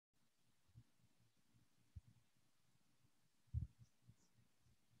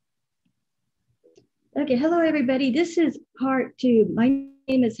Okay, hello everybody. This is part two. My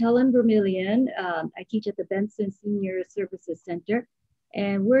name is Helen Vermillion. I teach at the Benson Senior Services Center,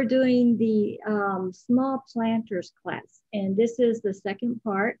 and we're doing the small planters class. And this is the second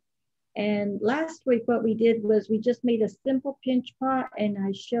part. And last week, what we did was we just made a simple pinch pot, and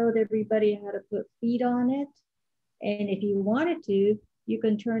I showed everybody how to put feet on it. And if you wanted to, you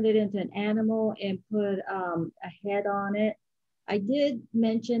can turn it into an animal and put a head on it. I did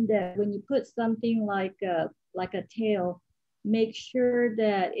mention that when you put something like a tail, make sure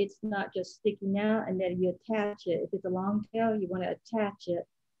that it's not just sticking out and that you attach it. If it's a long tail, you want to attach it.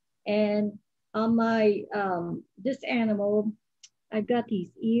 And on my, this animal, I've got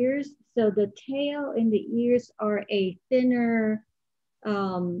these ears. So the tail and the ears are a thinner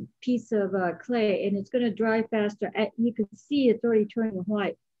piece of clay, and it's going to dry faster. You can see it's already turning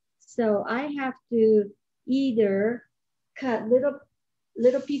white. So I have to either cut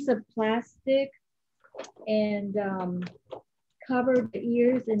little piece of plastic and cover the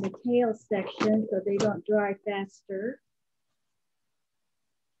ears and the tail section so they don't dry faster.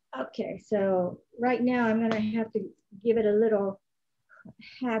 Okay, so right now I'm going to have to give it a little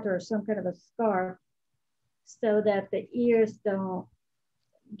hat or some kind of a scarf so that the ears don't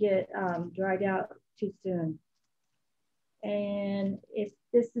get dried out too soon. And if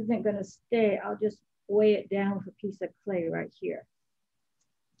this isn't going to stay, I'll just weigh it down with a piece of clay right here.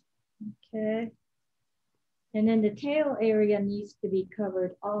 Okay. And then the tail area needs to be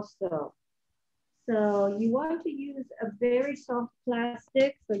covered also. So you want to use a very soft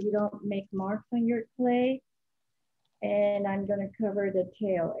plastic so you don't make marks on your clay. And I'm going to cover the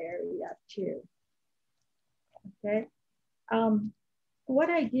tail area too. Okay. What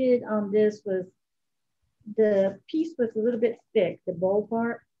I did on this was the piece was a little bit thick, the bowl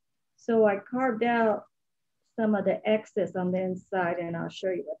part. So I carved out some of the excess on the inside, and I'll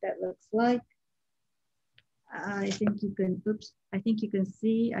show you what that looks like. I think you can, oops, I think you can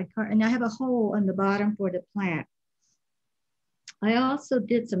see, and I have a hole on the bottom for the plant. I also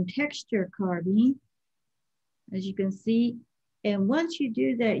did some texture carving, as you can see. And once you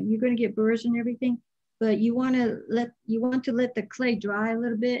do that, you're going to get burrs and everything, but you want to let the clay dry a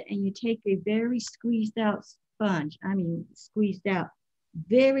little bit, and you take a very squeezed out sponge. I mean, squeezed out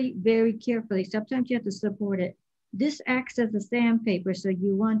very, very carefully. Sometimes you have to support it. This acts as a sandpaper, so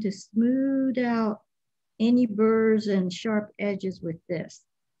you want to smooth out any burrs and sharp edges with this.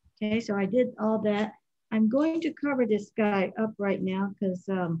 Okay, so I did all that. I'm going to cover this guy up right now because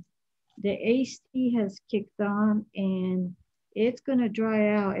the AC has kicked on and it's going to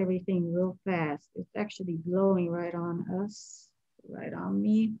dry out everything real fast. It's actually blowing right on us, right on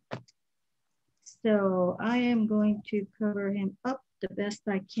me. So I am going to cover him up the best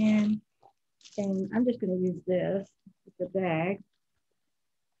I can. And I'm just going to use this, the bag.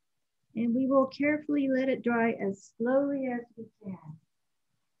 And we will carefully let it dry as slowly as we can.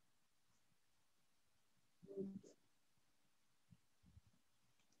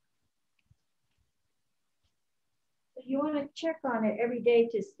 You want to check on it every day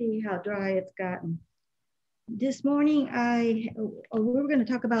to see how dry it's gotten. This morning, we're going to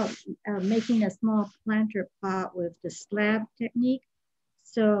talk about making a small planter pot with the slab technique.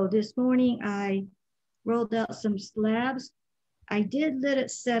 So this morning, I rolled out some slabs. I did let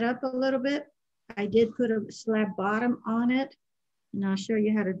it set up a little bit. I did put a slab bottom on it, and I'll show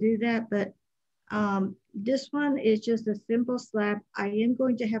you how to do that. But this one is just a simple slab. I am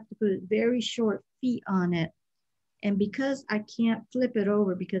going to have to put very short feet on it. And because I can't flip it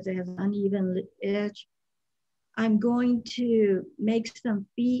over because it has an uneven edge, I'm going to make some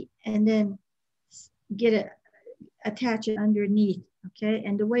feet and then attach it underneath, okay?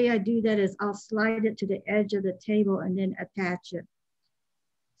 And the way I do that is I'll slide it to the edge of the table and then attach it.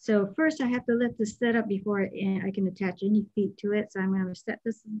 So first I have to let this set up before I can attach any feet to it. So I'm gonna set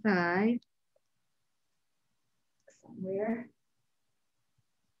this aside somewhere.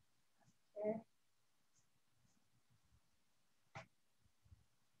 Okay.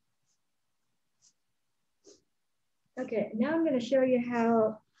 Okay, now I'm going to show you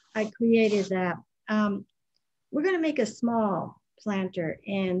how I created that. We're going to make a small planter,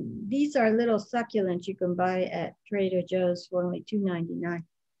 and these are little succulents you can buy at Trader Joe's for only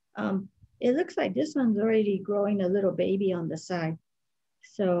 $2.99. It looks like this one's already growing a little baby on the side.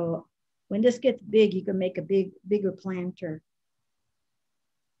 So when this gets big, you can make a bigger planter.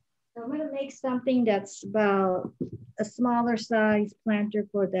 So I'm going to make something that's about a smaller size planter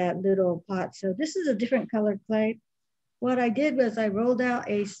for that little pot. So this is a different colored clay. What I did was I rolled out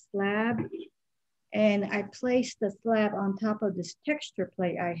a slab and I placed the slab on top of this texture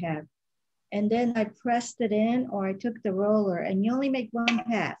plate I have. And then I pressed it in, or I took the roller, and you only make one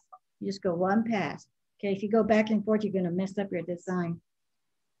pass. You just go one pass. Okay, if you go back and forth, you're gonna mess up your design.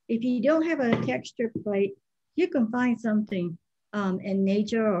 If you don't have a texture plate, you can find something in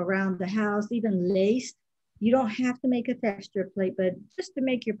nature or around the house, even laced. You don't have to make a texture plate, but just to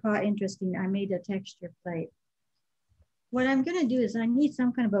make your pot interesting, I made a texture plate. What I'm gonna do is I need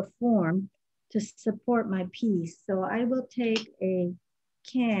some kind of a form to support my piece. So I will take a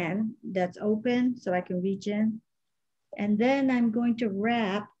can that's open so I can reach in. And then I'm going to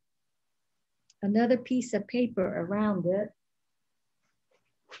wrap another piece of paper around it.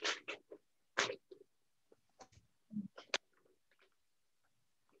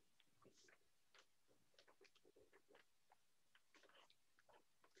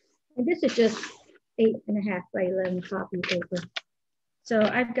 And this is just 8.5 by 11 copy paper. So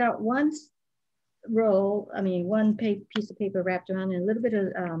I've got one piece of paper wrapped around and a little bit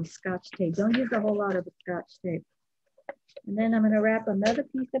of Scotch tape. Don't use a whole lot of the Scotch tape. And then I'm gonna wrap another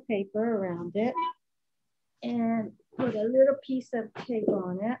piece of paper around it and put a little piece of tape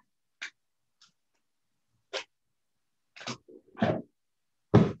on it.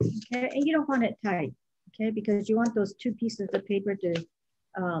 Okay, and you don't want it tight, okay, because you want those two pieces of paper to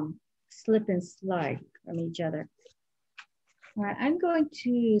slip and slide from each other. All right, I'm going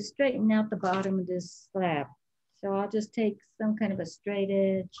to straighten out the bottom of this slab. So I'll just take some kind of a straight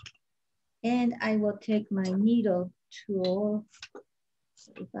edge and I will take my needle tool.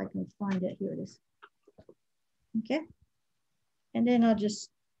 If I can find it, here it is. Okay, and then I'll just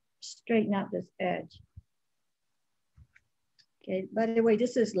straighten out this edge. Okay, by the way,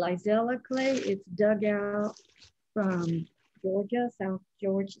 this is Lizella clay. It's dug out from Georgia,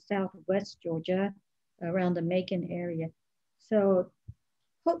 Southwest Georgia, around the Macon area. So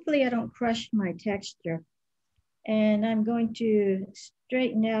hopefully I don't crush my texture. And I'm going to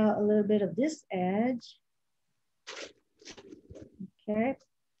straighten out a little bit of this edge. Okay.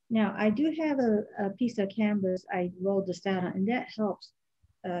 Now I do have a piece of canvas I rolled this out on, and that helps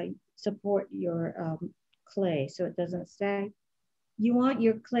support your clay so it doesn't sag. You want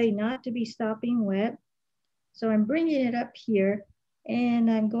your clay not to be stopping wet. So I'm bringing it up here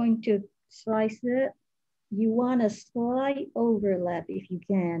and I'm going to slice it. You want a slight overlap if you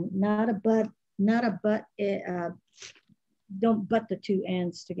can, not a butt, don't butt the two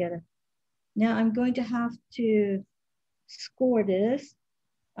ends together. Now I'm going to have to score this,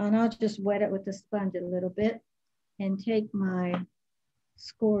 and I'll just wet it with the sponge a little bit and take my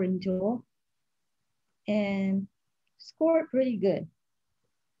scoring tool and score it pretty good.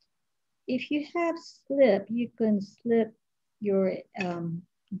 If you have slip, you can slip your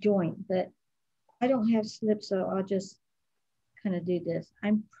joint, but I don't have slip, so I'll just kind of do this.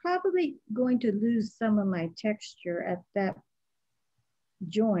 I'm probably going to lose some of my texture at that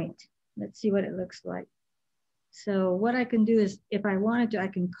joint. Let's see what it looks like. So what I can do is, if I wanted to, I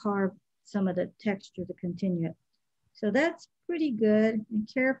can carve some of the texture to continue it. So that's pretty good. And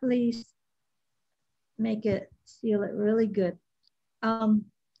carefully make it, seal it really good.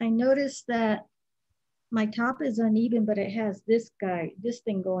 I noticed that my top is uneven, but it has this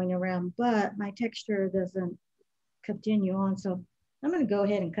thing going around, but my texture doesn't continue on. So I'm gonna go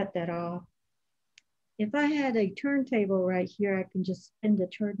ahead and cut that off. If I had a turntable right here, I can just spin the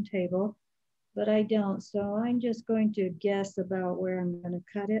turntable, but I don't. So I'm just going to guess about where I'm gonna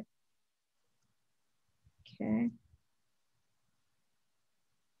cut it. Okay.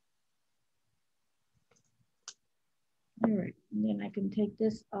 All right, and then I can take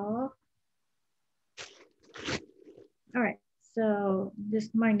this off. All right, so this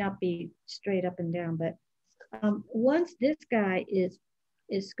might not be straight up and down, but once this guy is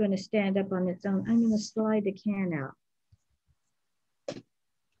going to stand up on its own, I'm going to slide the can out.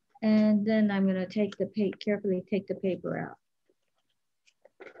 And then I'm going to take the paper, carefully take the paper out.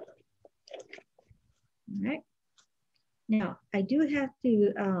 All right. Now, I do have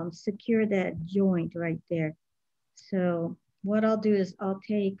to secure that joint right there. So what I'll do is I'll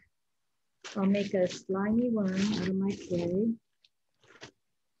make a slimy worm out of my clay.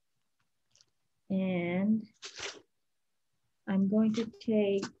 And I'm going to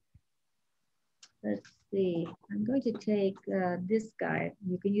take, let's see, I'm going to take this guy.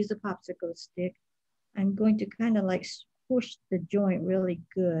 You can use a popsicle stick. I'm going to kind of like squish the joint really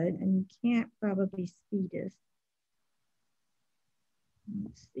good, and you can't probably see this.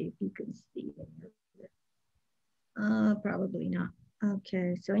 Let's see if you can see it. Probably not.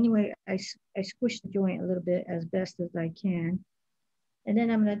 Okay, so anyway, I squish the joint a little bit as best as I can. And then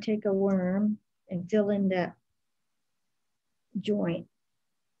I'm gonna take a worm and fill in that joint,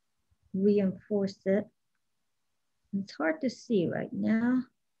 reinforce it. It's hard to see right now.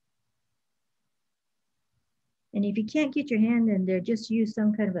 And if you can't get your hand in there, just use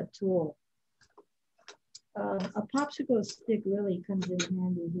some kind of a tool. A popsicle stick really comes in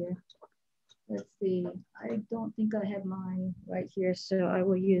handy here. Let's see, I don't think I have mine right here, so I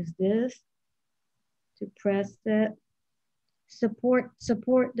will use this to press that. Support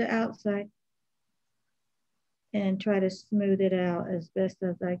the outside and try to smooth it out as best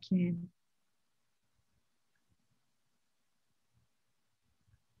as I can.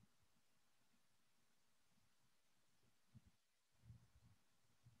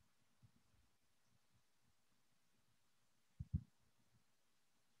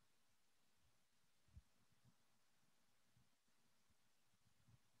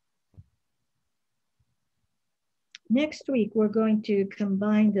 Next week, we're going to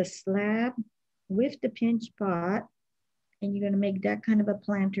combine the slab with the pinch pot, and you're going to make that kind of a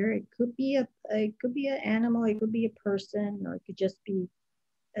planter. It could be an animal, it could be a person, or it could just be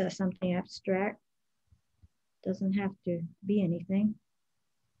something abstract. Doesn't have to be anything.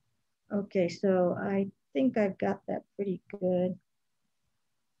 Okay, so I think I've got that pretty good.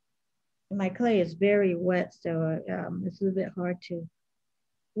 My clay is very wet, so it's a little bit hard to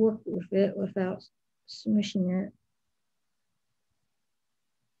work with it without smushing it.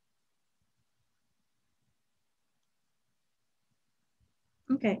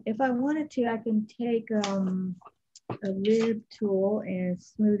 Okay, if I wanted to, I can take a rib tool and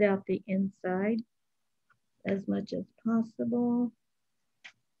smooth out the inside as much as possible.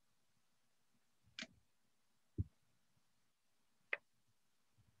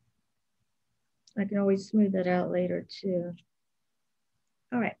 I can always smooth it out later too.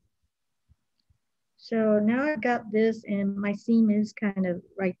 All right. So now I've got this, and my seam is kind of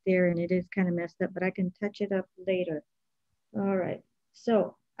right there and it is kind of messed up, but I can touch it up later. All right.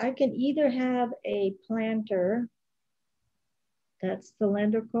 So I can either have a planter that's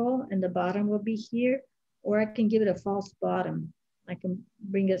cylindrical and the bottom will be here, or I can give it a false bottom. I can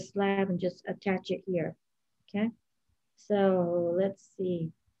bring a slab and just attach it here, okay? So let's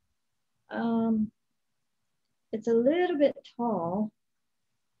see. It's a little bit tall.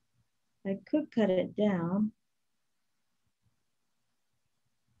 I could cut it down.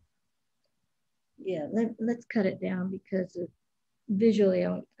 Yeah, let's cut it down because visually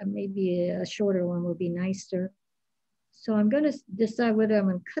maybe a shorter one would be nicer. So I'm going to decide whether I'm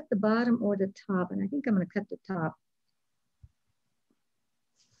going to cut the bottom or the top, and I think I'm going to cut the top.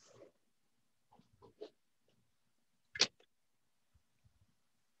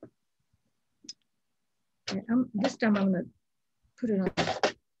 This time I'm going to put it on the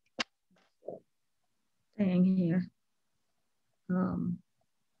thing here.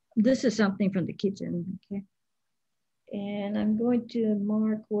 This is something from the kitchen, okay? And I'm going to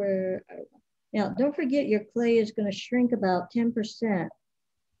mark where, now don't forget your clay is going to shrink about 10%.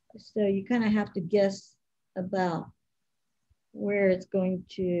 So you kind of have to guess about where it's going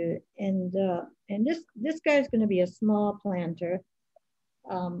to end up. And this guy is going to be a small planter.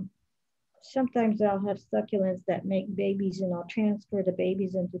 Sometimes I'll have succulents that make babies, and I'll transfer the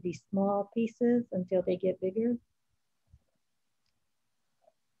babies into these small pieces until they get bigger.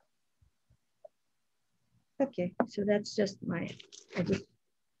 Okay, so that's just I just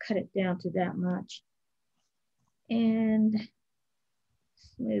cut it down to that much. And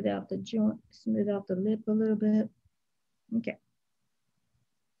smooth out the joint, smooth out the lip a little bit. Okay.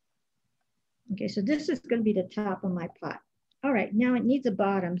 Okay, so this is going to be the top of my pot. All right, now it needs a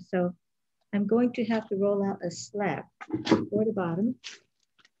bottom, so I'm going to have to roll out a slab for the bottom.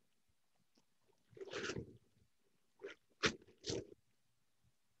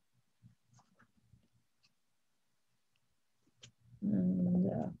 And,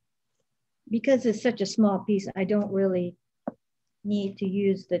 because it's such a small piece, I don't really need to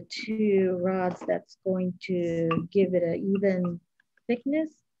use the 2 rods that's going to give it an even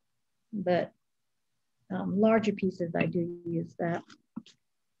thickness, but larger pieces, I do use that.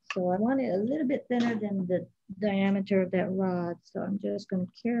 So I want it a little bit thinner than the diameter of that rod. So I'm just going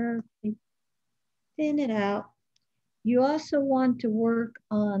to carefully thin it out. You also want to work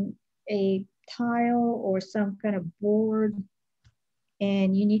on a tile or some kind of board,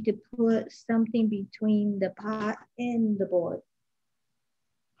 and you need to put something between the pot and the board.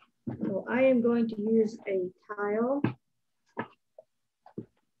 So I am going to use a tile.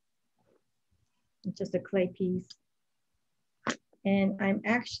 It's just a clay piece. And I'm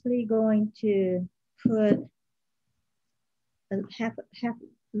actually going to put a half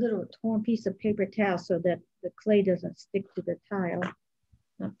little torn piece of paper towel so that the clay doesn't stick to the tile.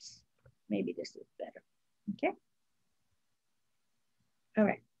 Oops, maybe this is better, okay? All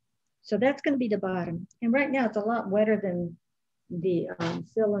right, so that's gonna be the bottom. And right now it's a lot wetter than the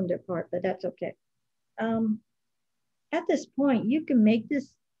cylinder part, but that's okay. At this point, you can make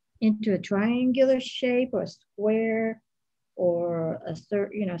this into a triangular shape or a square or a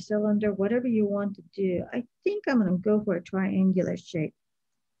cylinder, whatever you want to do. I think I'm gonna go for a triangular shape.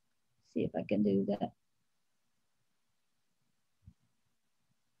 See if I can do that.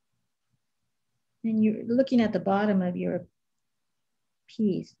 And you're looking at the bottom of your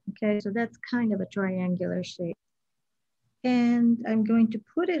piece, okay? So that's kind of a triangular shape. And I'm going to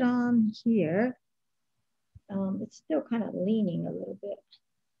put it on here. It's still kind of leaning a little bit.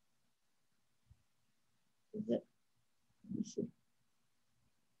 Is it? Let me see.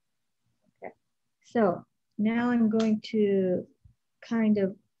 Okay. So now I'm going to kind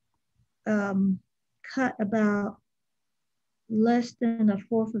of cut about less than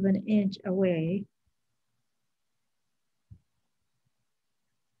 1/4 of an inch away.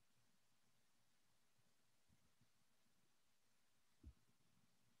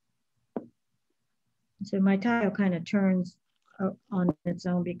 So my tile kind of turns on its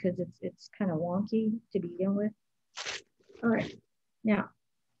own because it's kind of wonky to begin with. All right, now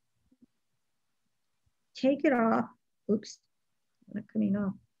take it off. Oops, not coming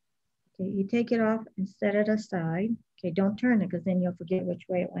off. Okay, you take it off and set it aside. Okay, don't turn it because then you'll forget which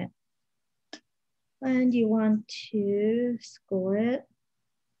way it went. And you want to score it.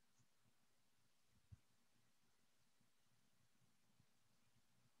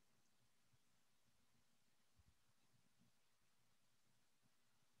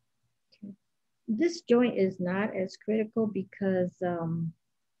 Okay. This joint is not as critical because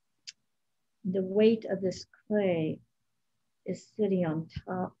the weight of this clay is sitting on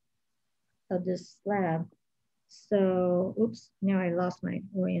top of this slab. So, oops, now I lost my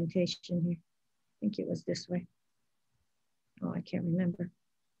orientation here. I think it was this way. Oh, I can't remember.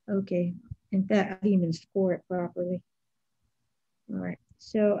 Okay, in fact, I didn't even score it properly. All right,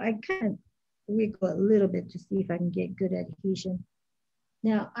 so I kind of wiggle a little bit to see if I can get good adhesion.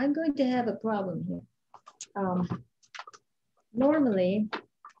 Now, I'm going to have a problem here. Normally,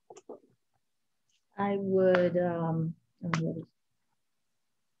 I would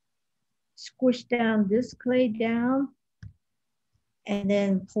squish down this clay down and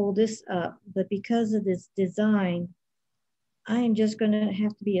then pull this up. But because of this design, I am just gonna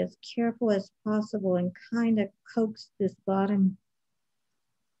have to be as careful as possible and kind of coax this bottom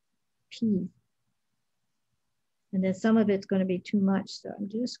piece. And then some of it's gonna be too much. So I'm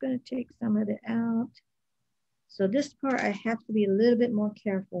just gonna take some of it out. So this part, I have to be a little bit more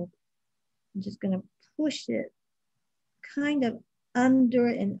careful. I'm just gonna push it kind of under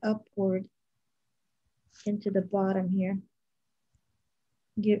and upward into the bottom here.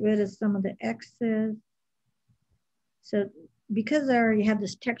 Get rid of some of the excess. So because I already have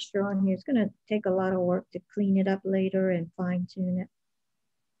this texture on here, it's gonna take a lot of work to clean it up later and fine tune it.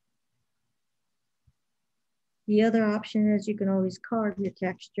 The other option is you can always carve your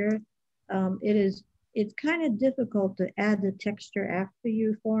texture. It's kind of difficult to add the texture after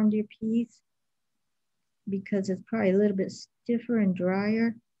you formed your piece because it's probably a little bit stiffer and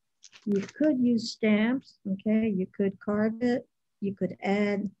drier. You could use stamps, okay? You could carve it. You could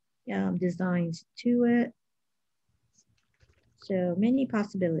add designs to it. So many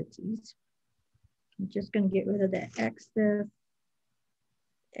possibilities. I'm just gonna get rid of the excess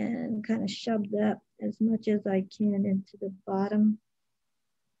and kind of shove that as much as I can into the bottom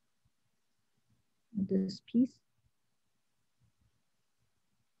of this piece.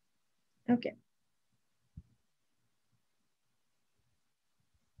 Okay.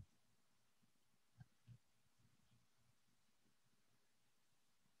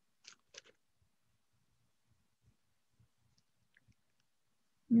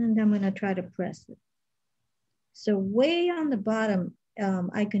 And I'm gonna try to press it. So way on the bottom,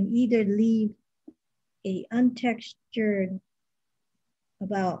 I can either leave a untextured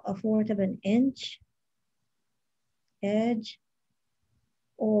about 1/4 of an inch edge,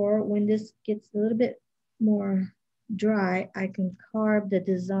 or when this gets a little bit more dry, I can carve the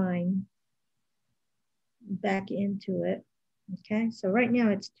design back into it. Okay, so right now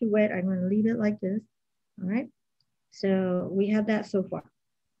it's too wet. I'm gonna leave it like this. All right, so we have that so far.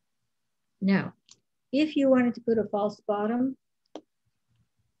 Now, if you wanted to put a false bottom,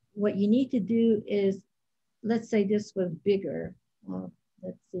 what you need to do is, let's say this was bigger.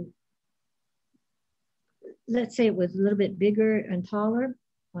 Let's see. Let's say it was a little bit bigger and taller.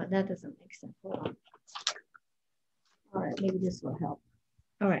 Well, that doesn't make sense. Hold on. All right, maybe this will help.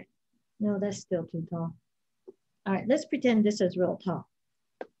 All right, no, that's still too tall. All right, let's pretend this is real tall.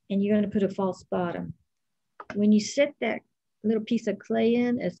 And you're gonna put a false bottom. When you set that little piece of clay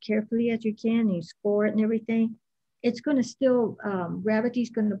in as carefully as you can, and you score it and everything, it's gonna still, gravity's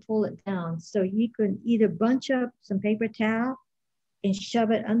gonna pull it down. So you can either bunch up some paper towel and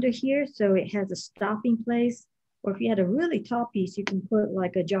shove it under here so it has a stopping place. Or if you had a really tall piece, you can put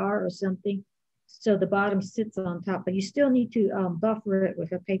like a jar or something so the bottom sits on top, but you still need to buffer it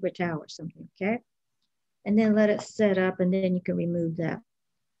with a paper towel or something, okay? And then let it set up and then you can remove that.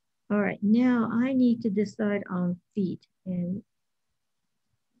 All right, now I need to decide on feet, and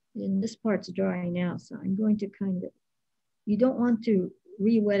this part's drying out, so I'm going to kind of, you don't want to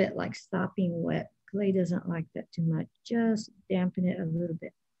re-wet it like stopping wet. Clay doesn't like that too much. Just dampen it a little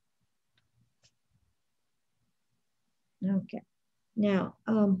bit. Okay, now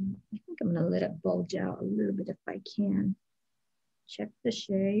I think I'm gonna let it bulge out a little bit if I can. Check the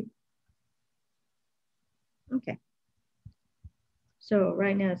shape. Okay. So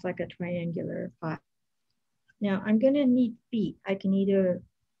right now it's like a triangular pot. Now I'm gonna need feet. I can either,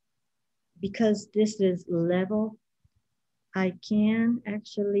 because this is level, I can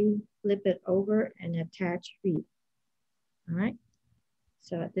actually flip it over and attach feet. All right.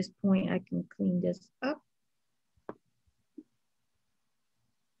 So at this point I can clean this up.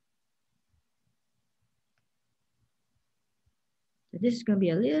 So this is gonna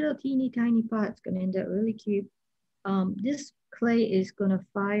be a little teeny tiny pot. It's gonna end up really cute. This clay is gonna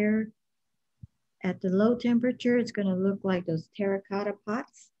fire at the low temperature. It's gonna look like those terracotta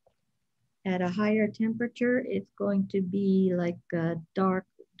pots. At a higher temperature, it's going to be like a dark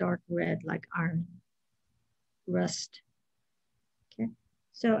red, like iron, rust. Okay,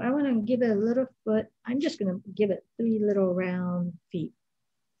 so I want to give it a little foot. I'm just going to give it 3 little round feet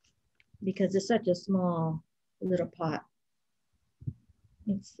because it's such a small little pot.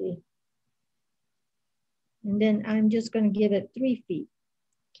 Let's see. And then I'm just going to give it 3 feet.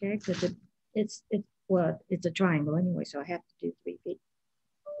 Okay, because it's a triangle anyway, so I have to do 3 feet.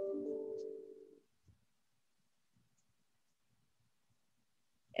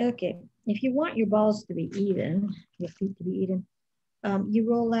 Okay, if you want your balls to be even, your feet to be even, you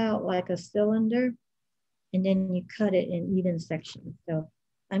roll out like a cylinder and then you cut it in even sections. So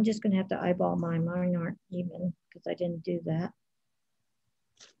I'm just gonna have to eyeball mine. Mine aren't even because I didn't do that.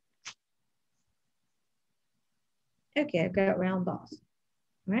 Okay, I've got round balls,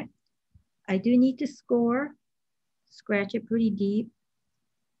 all right? I do need to score, scratch it pretty deep.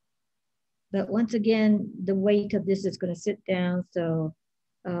 But once again, the weight of this is gonna sit down, so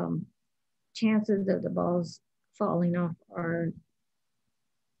chances of the balls falling off are,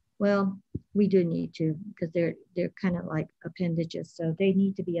 well, we do need to because they're kind of like appendages, so they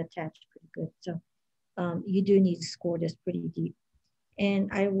need to be attached pretty good. So you do need to score this pretty deep. And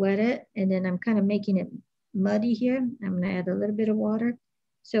I wet it, and then I'm kind of making it muddy here. I'm gonna add a little bit of water.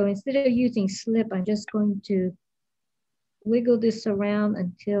 So instead of using slip, I'm just going to wiggle this around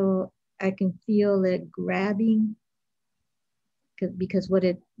until I can feel it grabbing, because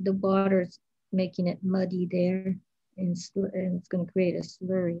the water's making it muddy there, and it's gonna create a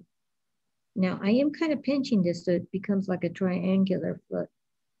slurry. Now I am kind of pinching this so it becomes like a triangular foot,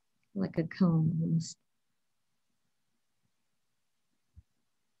 like a cone almost.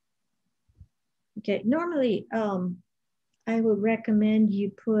 Okay, normally I would recommend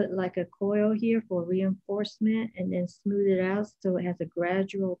you put like a coil here for reinforcement and then smooth it out so it has a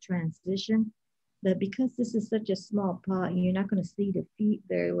gradual transition. But because this is such a small pot, you're not going to see the feet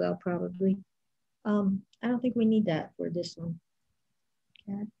very well probably. I don't think we need that for this one.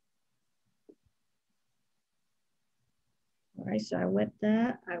 Okay. All right, so I wet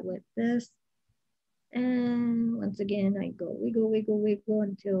that, I wet this. And once again, I go wiggle, wiggle, wiggle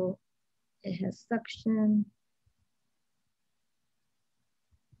until it has suction.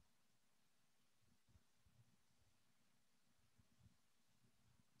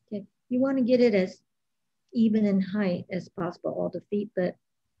 Okay, you want to get it as even in height as possible, all the feet, but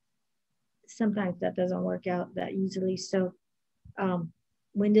sometimes that doesn't work out that easily. So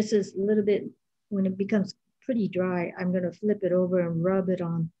when this is a little bit, when it becomes pretty dry, I'm going to flip it over and rub it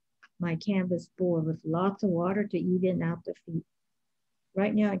on my canvas board with lots of water to even out the feet.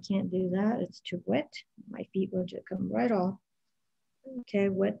 Right now I can't do that, it's too wet. My feet will just come right off. Okay,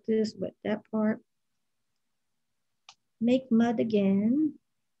 wet this, wet that part. Make mud again.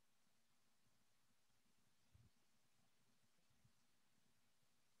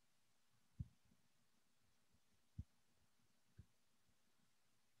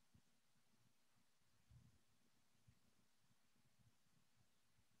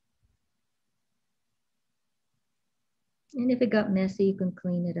 And if it got messy, you can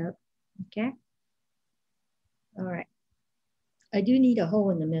clean it up, okay? All right. I do need a hole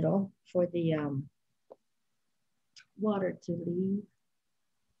in the middle for the water to leave.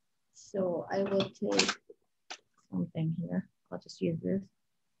 So I will take something here. I'll just use this.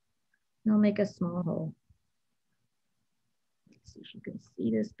 And I'll make a small hole. Let's see if you can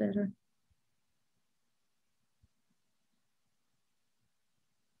see this better.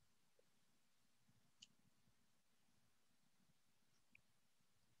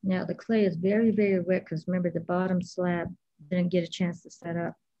 Now the clay is very, very wet because remember the bottom slab didn't get a chance to set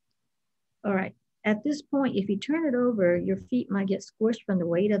up. All right, at this point, if you turn it over, your feet might get squished from the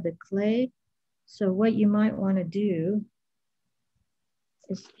weight of the clay. So what you might want to do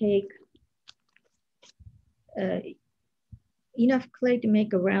is take enough clay to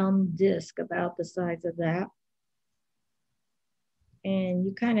make a round disc about the size of that. And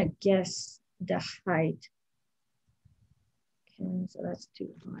you kind of guess the height. Okay, so that's too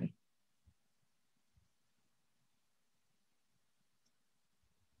high.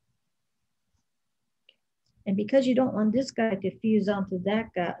 And because you don't want this guy to fuse onto that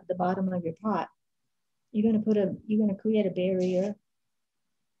guy, the bottom of your pot, you're gonna create a barrier.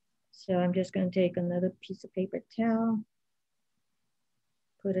 So I'm just gonna take another piece of paper towel,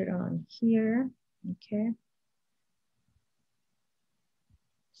 put it on here, okay?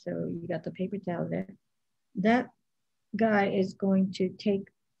 So you got the paper towel there. That guy is going to take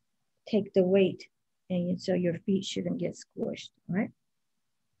the weight, and so your feet shouldn't get squished, all right?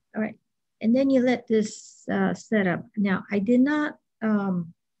 All right, and then you let this set up. Now, I did not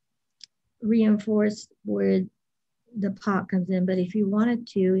reinforce where the pot comes in, but if you wanted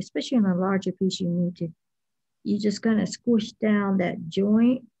to, especially on a larger piece, you're just gonna squish down that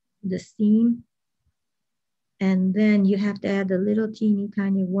joint, the seam, and then you have to add a little teeny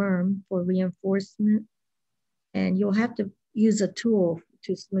tiny worm for reinforcement. And you'll have to use a tool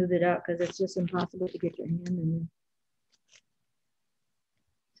to smooth it out because it's just impossible to get your hand in there.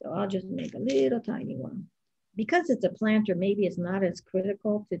 So I'll just make a little tiny one. Because it's a planter, maybe it's not as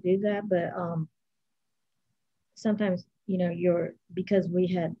critical to do that, but sometimes, you know, because we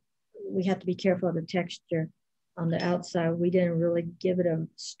had to be careful of the texture on the outside. We didn't really give it a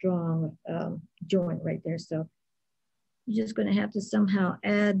strong joint right there. So you're just gonna have to somehow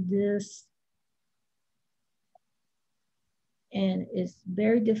add this. And it's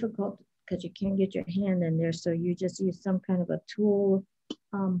very difficult because you can't get your hand in there. So you just use some kind of a tool.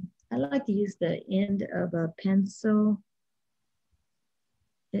 I like to use the end of a pencil,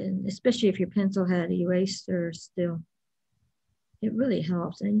 and especially if your pencil had eraser still, it really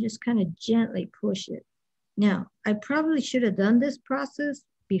helps. And just kind of gently push it. Now, I probably should have done this process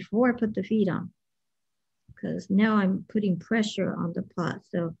before I put the feet on, because now I'm putting pressure on the pot.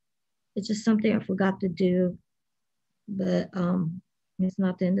 So it's just something I forgot to do, but it's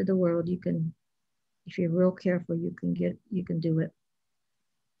not the end of the world. You can, if you're real careful, you can do it.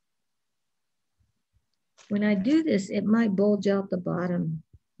 When I do this, it might bulge out the bottom,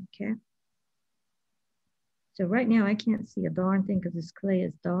 okay? So right now I can't see a darn thing because this clay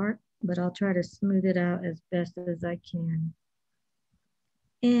is dark, but I'll try to smooth it out as best as I can.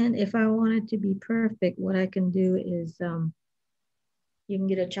 And if I want it to be perfect, what I can do is you can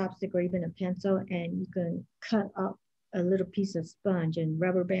get a chopstick or even a pencil, and you can cut up a little piece of sponge and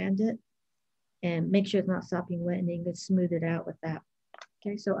rubber band it and make sure it's not sopping wet, and then you can smooth it out with that.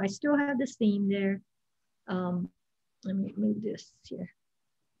 Okay, so I still have the seam there. Let me move this here.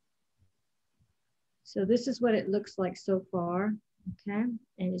 So this is what it looks like so far, okay?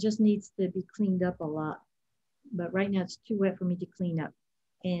 And it just needs to be cleaned up a lot. But right now it's too wet for me to clean up.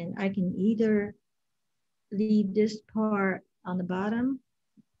 And I can either leave this part on the bottom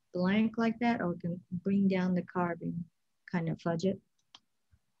blank like that, or I can bring down the carving, kind of fudge it.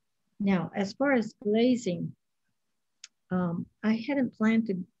 Now, as far as glazing, I hadn't planned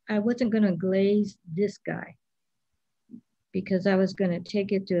to, I wasn't gonna glaze this guy because I was gonna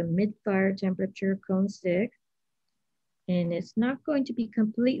take it to a mid-fire temperature, cone 6. And it's not going to be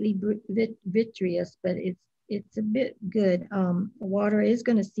completely vitreous, but it's a bit good. Water is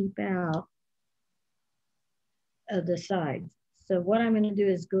gonna seep out of the sides. So what I'm gonna do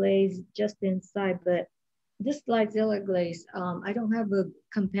is glaze just inside, but this Lidzilla glaze, I don't have a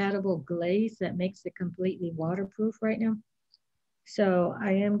compatible glaze that makes it completely waterproof right now. So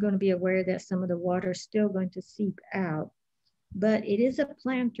I am going to be aware that some of the water is still going to seep out, but it is a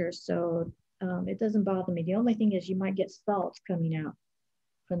planter, so it doesn't bother me. The only thing is you might get salts coming out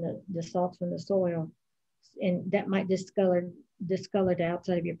from the salts from the soil, and that might discolor the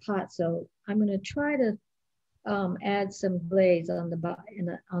outside of your pot. So I'm going to try to add some glaze on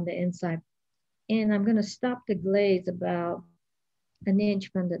the inside. And I'm gonna stop the glaze about an inch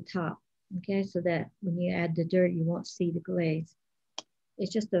from the top, okay? So that when you add the dirt, you won't see the glaze.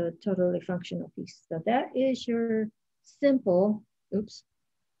 It's just a totally functional piece. So that is your simple,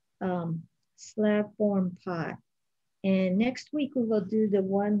 slab form pot. And next week we will do the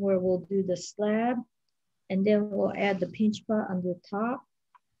one where we'll do the slab, And then we'll add the pinch pot on the top.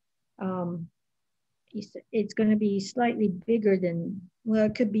 It's going to be slightly bigger than, well,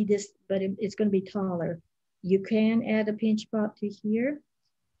 it could be this, but it's going to be taller. You can add a pinch pot to here.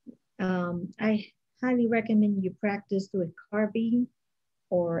 I highly recommend you practice with carving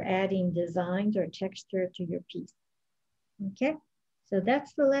or adding designs or texture to your piece. Okay, so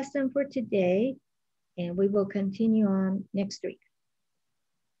that's the lesson for today, and we will continue on next week.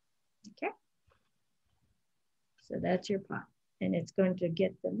 Okay, so that's your pot, and it's going to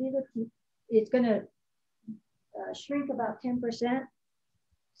get the little, it's going to shrink about 10%.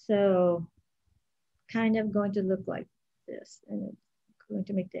 So kind of going to look like this, and it's going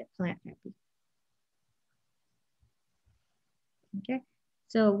to make that plant happy. Okay,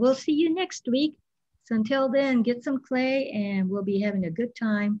 so we'll see you next week. So until then, get some clay and we'll be having a good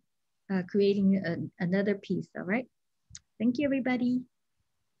time creating another piece, all right? Thank you, everybody.